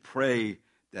 We should pray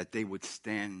that they would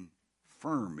stand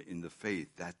firm in the faith.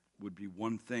 That would be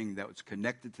one thing that was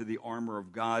connected to the armor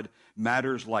of God.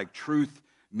 Matters like truth,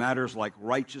 matters like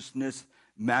righteousness,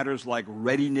 matters like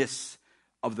readiness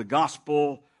of the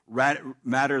gospel,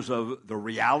 matters of the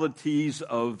realities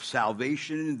of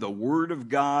salvation, the word of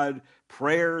God,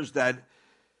 prayers that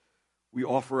we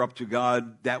offer up to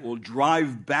God that will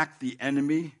drive back the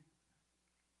enemy,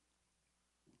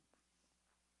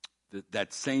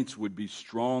 that saints would be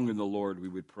strong in the Lord, we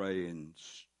would pray, and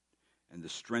the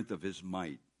strength of his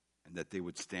might, and that they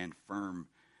would stand firm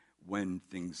when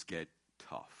things get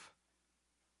tough.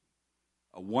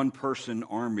 A one-person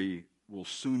army will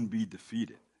soon be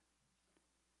defeated.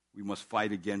 We must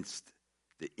fight against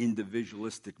the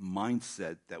individualistic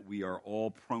mindset that we are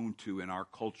all prone to in our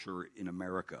culture in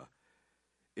America.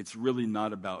 It's really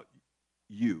not about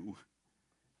you,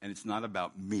 and it's not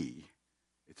about me.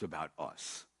 It's about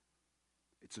us.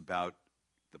 It's about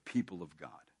the people of God.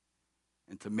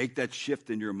 And to make that shift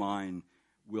in your mind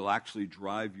will actually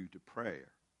drive you to prayer,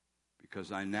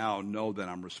 because I now know that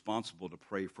I'm responsible to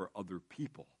pray for other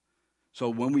people. So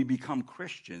when we become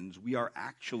Christians, we are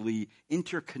actually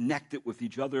interconnected with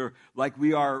each other like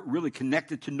we are really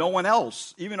connected to no one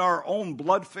else, even our own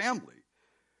blood family.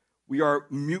 We are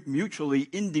mutually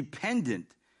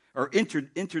independent or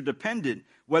interdependent,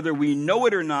 whether we know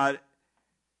it or not,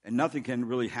 and nothing can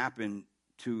really happen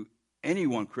to any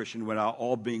one Christian without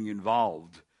all being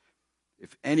involved.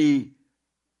 If any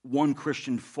one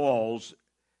Christian fails,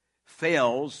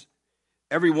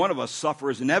 every one of us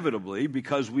suffers inevitably,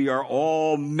 because we are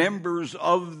all members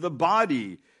of the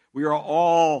body. We are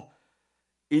all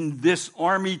in this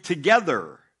army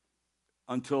together.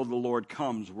 Until the Lord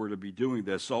comes, we're to be doing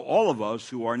this. So all of us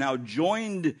who are now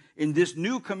joined in this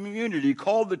new community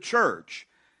called the church,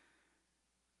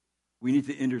 we need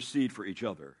to intercede for each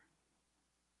other.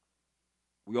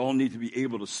 We all need to be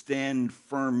able to stand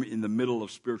firm in the middle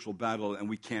of spiritual battle, and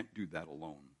we can't do that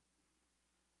alone.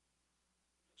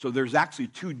 So there's actually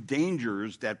two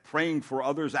dangers that praying for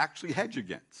others actually hedge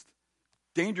against.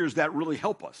 Dangers that really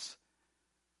help us.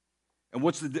 And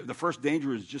what's the first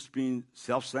danger is just being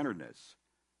self-centeredness.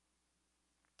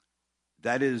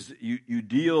 That is, you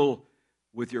deal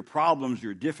with your problems,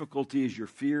 your difficulties, your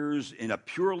fears in a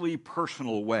purely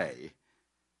personal way.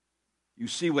 You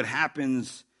see, what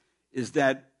happens is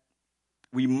that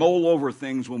we mull over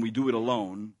things when we do it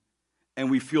alone, and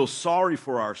we feel sorry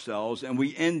for ourselves, and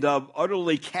we end up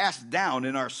utterly cast down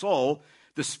in our soul.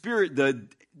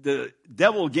 The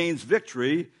devil gains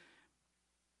victory.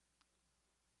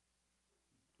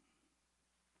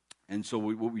 And so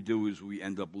what we do is we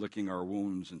end up licking our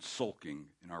wounds and sulking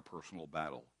in our personal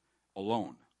battle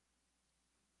alone.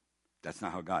 That's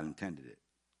not how God intended it.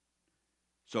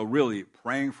 So really,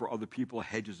 praying for other people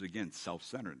hedges against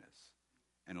self-centeredness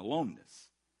and aloneness.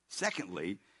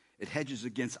 Secondly, it hedges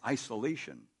against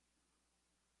isolation.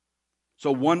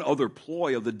 So one other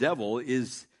ploy of the devil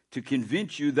is to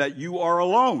convince you that you are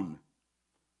alone.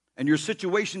 And your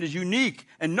situation is unique,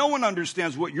 and no one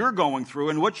understands what you're going through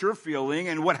and what you're feeling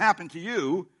and what happened to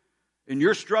you in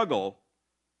your struggle.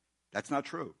 That's not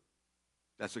true.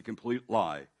 That's a complete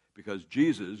lie, because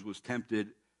Jesus was tempted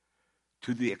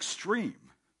to the extreme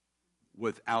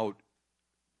without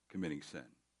committing sin.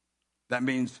 That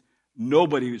means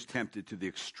nobody was tempted to the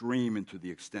extreme and to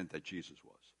the extent that Jesus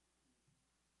was.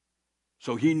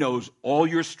 So he knows all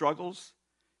your struggles.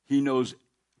 He knows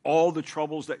all the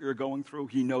troubles that you're going through.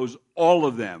 He knows all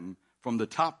of them from the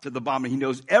top to the bottom. He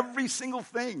knows every single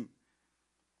thing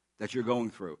that you're going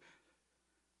through.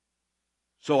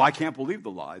 So I can't believe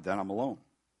the lie that I'm alone.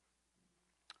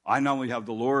 I not only have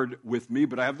the Lord with me,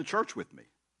 but I have the church with me.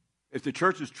 If the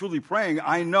church is truly praying,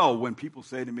 I know when people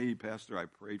say to me, Pastor, I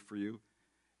prayed for you.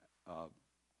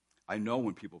 I know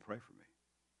when people pray for me.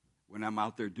 When I'm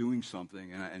out there doing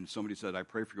something and somebody said, I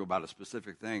pray for you about a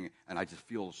specific thing, and I just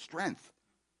feel strength.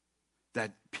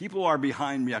 That people are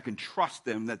behind me, I can trust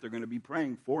them that they're going to be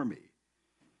praying for me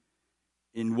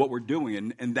in what we're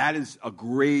doing. And that is a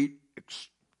great,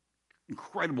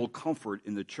 incredible comfort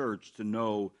in the church to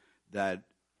know that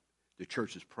the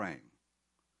church is praying.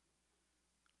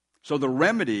 So the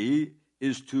remedy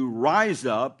is to rise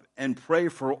up and pray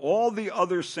for all the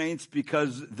other saints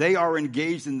because they are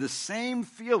engaged in the same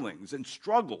feelings and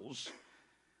struggles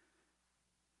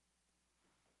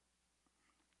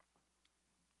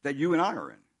that you and I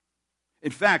are in.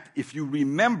 In fact, if you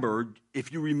remember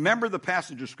the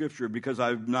passage of Scripture, because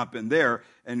I've not been there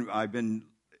and I've been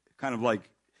kind of like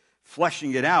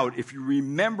fleshing it out, if you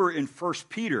remember in 1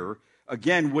 Peter,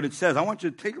 again, what it says, I want you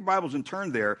to take your Bibles and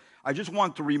turn there. I just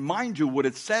want to remind you what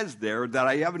it says there, that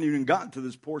I haven't even gotten to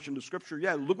this portion of Scripture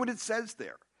yet. Look what it says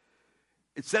there.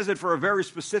 It says it for a very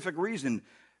specific reason.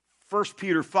 1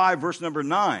 Peter 5, verse number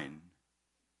 9.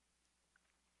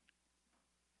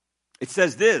 It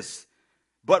says this,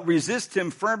 but resist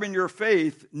him firm in your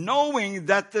faith, knowing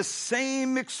that the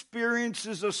same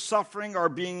experiences of suffering are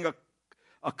being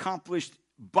accomplished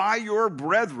by your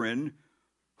brethren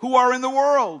who are in the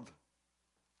world.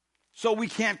 So we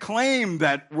can't claim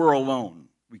that we're alone.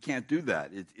 We can't do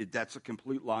that. That's a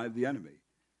complete lie of the enemy.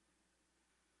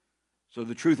 So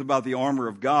the truth about the armor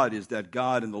of God is that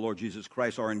God and the Lord Jesus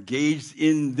Christ are engaged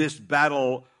in this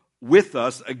battle with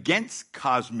us against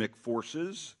cosmic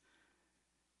forces.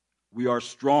 We are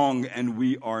strong and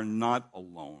we are not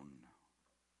alone.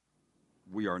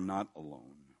 We are not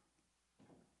alone.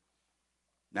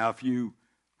 Now, if you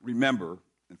remember,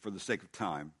 and for the sake of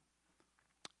time,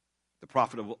 the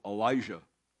prophet of Elijah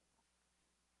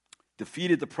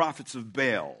defeated the prophets of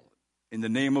Baal in the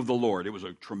name of the Lord. It was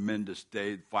a tremendous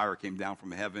day. The fire came down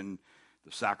from heaven.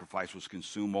 The sacrifice was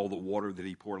consumed. All the water that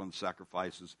he poured on the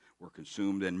sacrifices were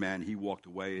consumed. And man, he walked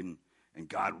away and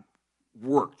God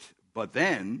worked. But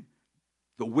then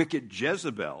the wicked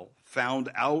Jezebel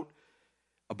found out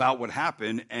about what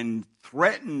happened and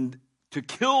threatened to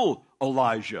kill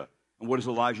Elijah. And what does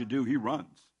Elijah do? He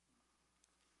runs.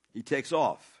 He takes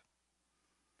off.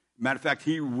 Matter of fact,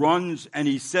 he runs and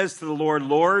he says to the Lord,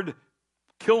 Lord,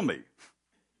 kill me.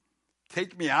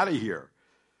 Take me out of here.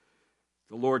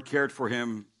 The Lord cared for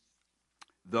him,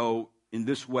 though in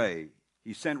this way,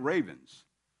 he sent ravens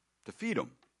to feed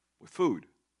him with food,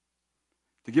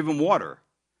 to give him water,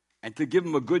 and to give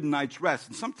him a good night's rest.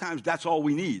 And sometimes that's all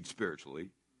we need spiritually.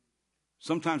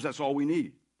 Sometimes that's all we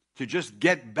need. to just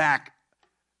get back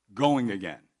going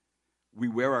again. We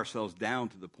wear ourselves down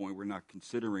to the point we're not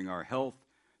considering our health,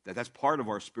 that's part of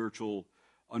our spiritual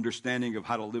understanding of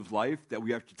how to live life, that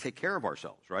we have to take care of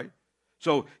ourselves, right?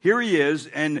 So here he is,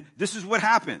 and this is what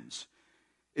happens.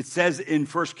 It says in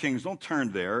 1 Kings, don't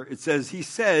turn there, it says, he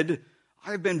said,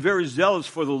 I have been very zealous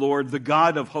for the Lord, the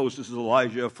God of hosts, this is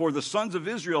Elijah, for the sons of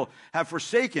Israel have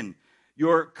forsaken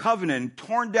your covenant,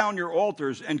 torn down your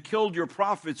altars, and killed your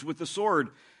prophets with the sword.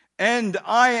 And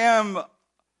I am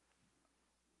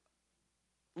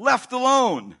left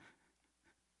alone.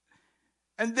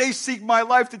 And they seek my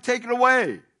life to take it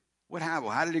away. What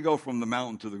happened? How did he go from the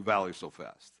mountain to the valley so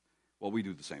fast? Well, we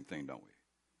do the same thing, don't we?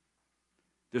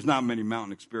 There's not many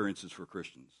mountain experiences for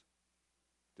Christians.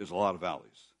 There's a lot of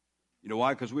valleys. You know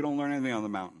why? Because we don't learn anything on the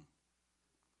mountain.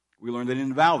 We learned it in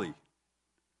the valley.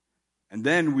 And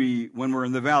then when we're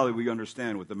in the valley, we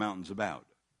understand what the mountain's about.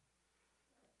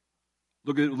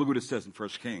 Look what it says in 1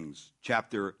 Kings,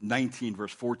 chapter 19,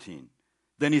 verse 14.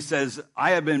 Then he says,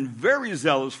 I have been very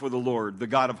zealous for the Lord, the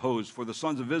God of hosts, for the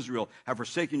sons of Israel have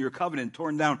forsaken your covenant,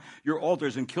 torn down your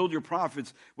altars, and killed your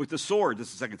prophets with the sword. This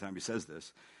is the second time he says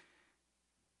this.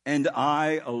 And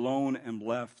I alone am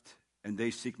left, and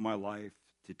they seek my life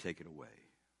to take it away.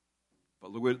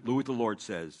 But look what the Lord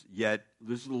says. Yet,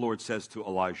 this is what the Lord says to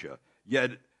Elijah.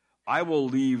 Yet I will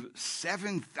leave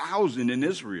 7,000 in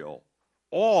Israel,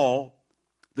 all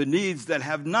the needs that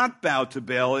have not bowed to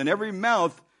Baal, and every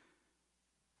mouth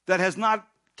that has not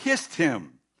kissed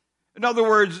him. In other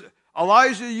words,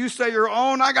 Elijah, you say your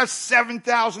own, I got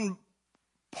 7,000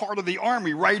 part of the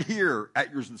army right here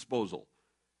at your disposal.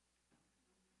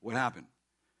 What happened?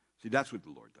 See, that's what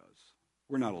the Lord does.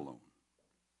 We're not alone.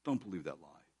 Don't believe that lie.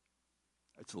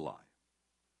 It's a lie.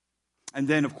 And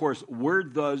then, of course, where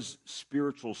does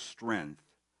spiritual strength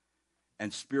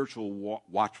and spiritual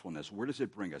watchfulness, where does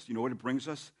it bring us? You know what it brings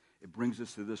us? It brings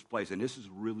us to this place, and this is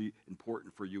really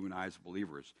important for you and I as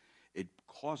believers. It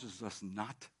causes us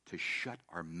not to shut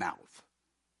our mouth.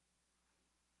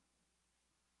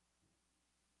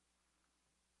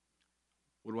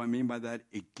 What do I mean by that?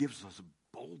 It gives us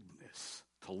boldness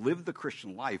to live the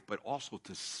Christian life, but also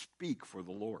to speak for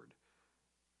the Lord.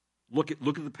 Look at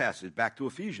the passage, back to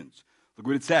Ephesians. Look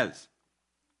what it says.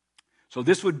 So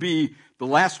this would be the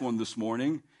last one this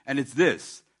morning, and it's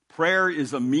this. Prayer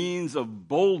is a means of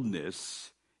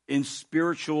boldness in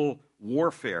spiritual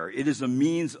warfare. It is a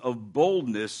means of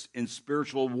boldness in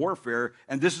spiritual warfare.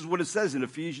 And this is what it says in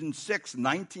Ephesians 6,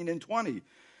 19 and 20.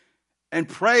 And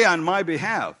pray on my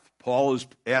behalf. Paul is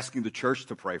asking the church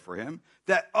to pray for him,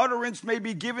 that utterance may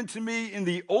be given to me in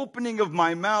the opening of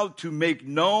my mouth to make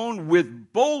known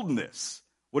with boldness.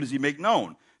 What does he make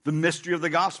known? The mystery of the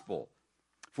gospel,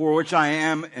 for which I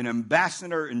am an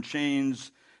ambassador in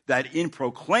chains, that in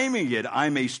proclaiming it I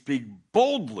may speak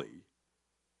boldly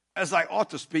as I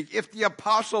ought to speak. If the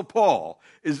Apostle Paul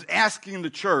is asking the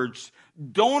church,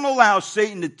 don't allow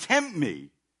Satan to tempt me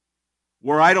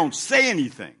where I don't say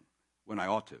anything when I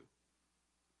ought to.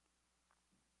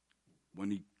 When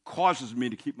he causes me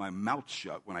to keep my mouth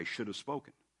shut when I should have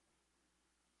spoken.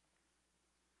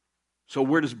 So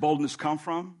where does boldness come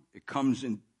from? It comes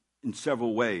in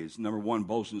several ways. Number one,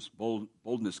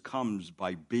 boldness comes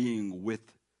by being with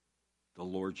the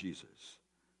Lord Jesus.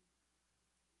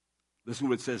 Listen to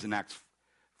what it says in Acts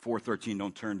 4:13.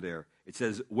 Don't turn there. It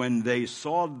says, when they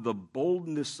saw the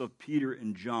boldness of Peter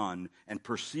and John and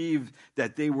perceived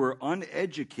that they were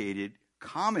uneducated,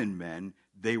 common men,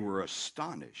 they were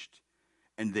astonished.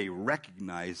 And they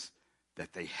recognized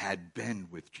that they had been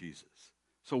with Jesus.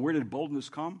 So where did boldness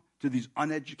come? To these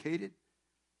uneducated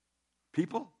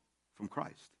people? From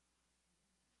Christ.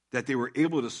 That they were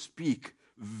able to speak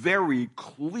very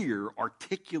clear,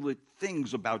 articulate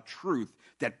things about truth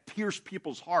that pierce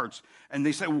people's hearts. And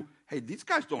they say, well, hey, these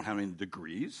guys don't have any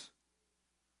degrees.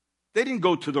 They didn't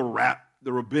go to the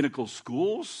rabbinical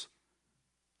schools.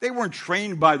 They weren't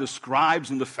trained by the scribes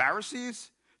and the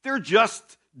Pharisees. They're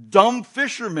just dumb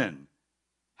fishermen.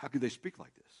 How can they speak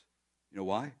like this? You know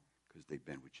why? Because they've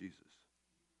been with Jesus.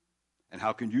 And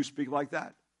how can you speak like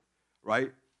that?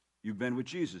 Right? You've been with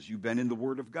Jesus. You've been in the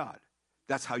Word of God.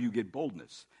 That's how you get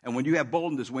boldness. And when you have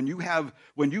boldness, when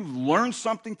you've learned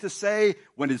something to say,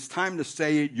 when it's time to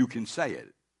say it, you can say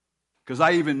it. Because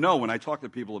I even know when I talk to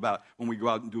people about when we go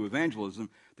out and do evangelism,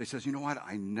 they say, you know what?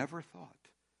 I never thought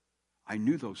I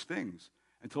knew those things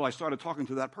until I started talking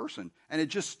to that person. And it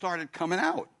just started coming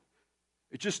out.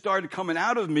 It just started coming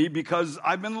out of me because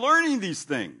I've been learning these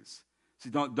things.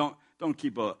 See, don't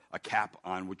keep a cap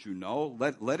on what you know.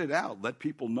 Let it out. Let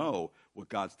people know what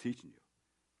God's teaching you.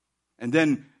 And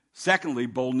then Secondly,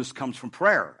 boldness comes from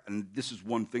prayer. And this is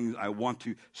one thing I want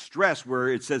to stress, where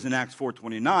it says in Acts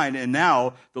 4:29, and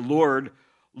now the Lord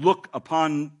look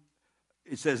upon,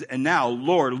 it says, and now,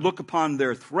 Lord, look upon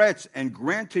their threats and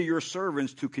grant to your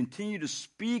servants to continue to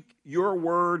speak your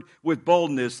word with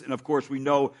boldness. And of course, we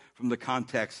know from the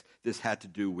context this had to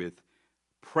do with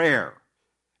prayer.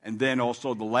 And then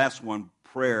also the last one,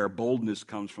 prayer, boldness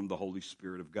comes from the Holy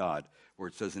Spirit of God, where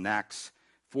it says in Acts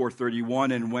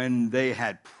 4:31, and when they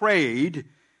had prayed,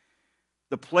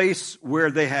 the place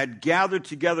where they had gathered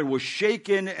together was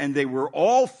shaken, and they were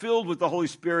all filled with the Holy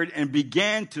Spirit and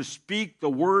began to speak the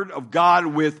word of God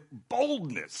with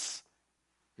boldness.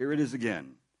 Here it is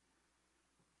again.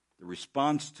 The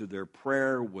response to their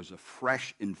prayer was a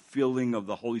fresh infilling of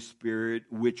the Holy Spirit,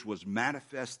 which was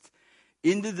manifest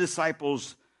in the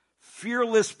disciples'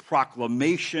 fearless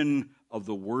proclamation of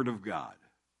the word of God.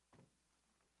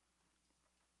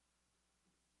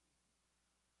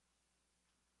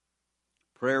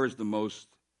 Prayer is the most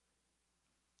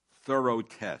thorough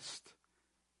test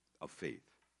of faith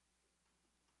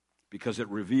because it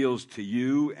reveals to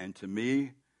you and to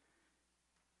me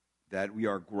that we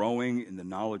are growing in the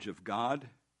knowledge of God,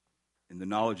 in the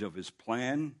knowledge of his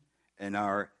plan, and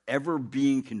are ever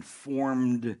being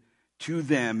conformed to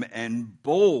them and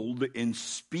bold in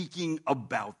speaking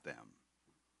about them.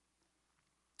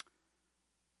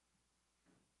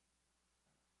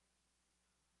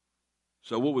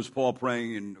 So what was Paul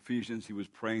praying in Ephesians? He was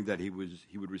praying that he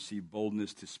would receive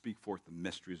boldness to speak forth the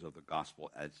mysteries of the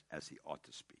gospel as he ought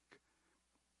to speak.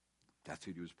 That's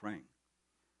what he was praying.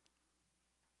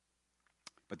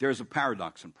 But there's a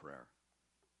paradox in prayer.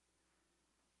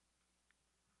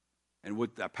 And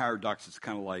what that paradox is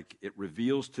kind of like, it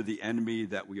reveals to the enemy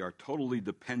that we are totally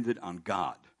dependent on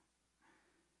God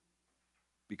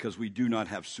because we do not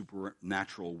have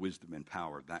supernatural wisdom and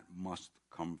power. That must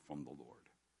come from the Lord.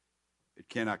 It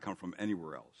cannot come from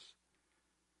anywhere else.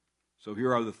 So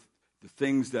here are the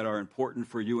things that are important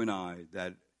for you and I,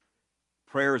 that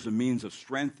prayer is a means of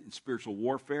strength in spiritual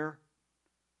warfare.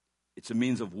 It's a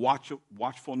means of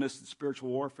watchfulness in spiritual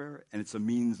warfare, and it's a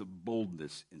means of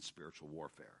boldness in spiritual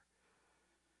warfare.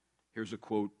 Here's a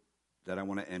quote that I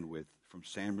want to end with from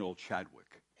Samuel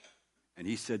Chadwick. And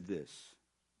he said this: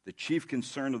 "The chief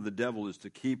concern of the devil is to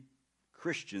keep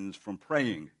Christians from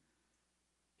praying.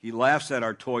 He laughs at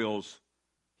our toils,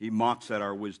 he mocks at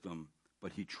our wisdom,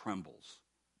 but he trembles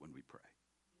when we pray."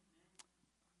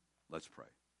 Let's pray.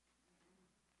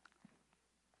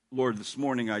 Lord, this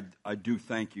morning I do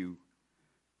thank you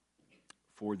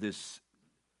for this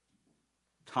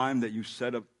time that you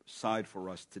set aside for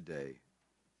us today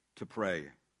to pray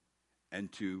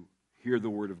and to hear the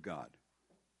word of God.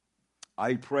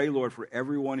 I pray, Lord, for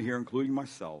everyone here, including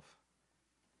myself,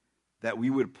 that we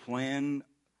would plan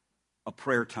a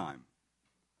prayer time,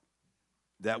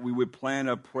 that we would plan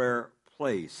a prayer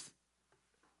place,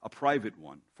 a private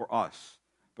one for us.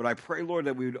 But I pray, Lord,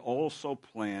 that we would also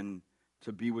plan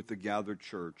to be with the gathered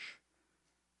church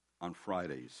on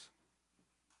Fridays,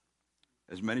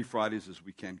 as many Fridays as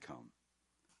we can come,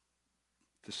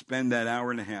 to spend that hour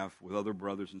and a half with other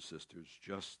brothers and sisters,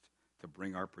 just to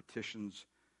bring our petitions,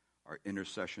 our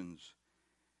intercessions,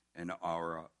 and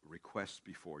our requests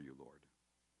before you, Lord.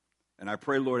 And I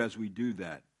pray, Lord, as we do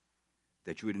that,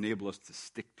 that you would enable us to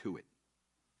stick to it,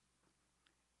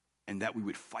 and that we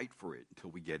would fight for it until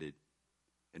we get it.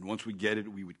 And once we get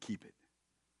it, we would keep it.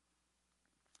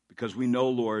 Because we know,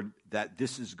 Lord, that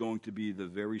this is going to be the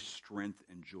very strength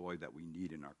and joy that we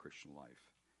need in our Christian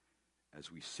life as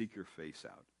we seek your face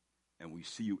out and we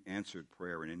see you answered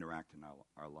prayer and interact in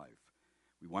our life.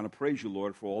 We want to praise you,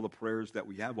 Lord, for all the prayers that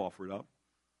we have offered up.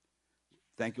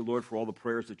 Thank you, Lord, for all the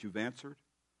prayers that you've answered.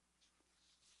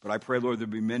 But I pray, Lord,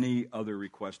 there'll be many other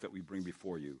requests that we bring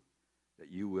before you that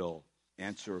you will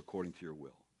answer according to your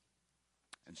will.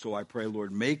 And so I pray,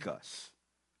 Lord, make us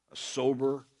a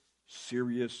sober,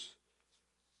 serious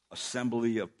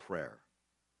assembly of prayer.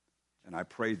 And I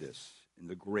pray this in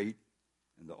the great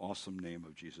and the awesome name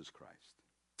of Jesus Christ.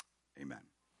 Amen.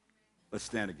 Let's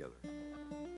stand together.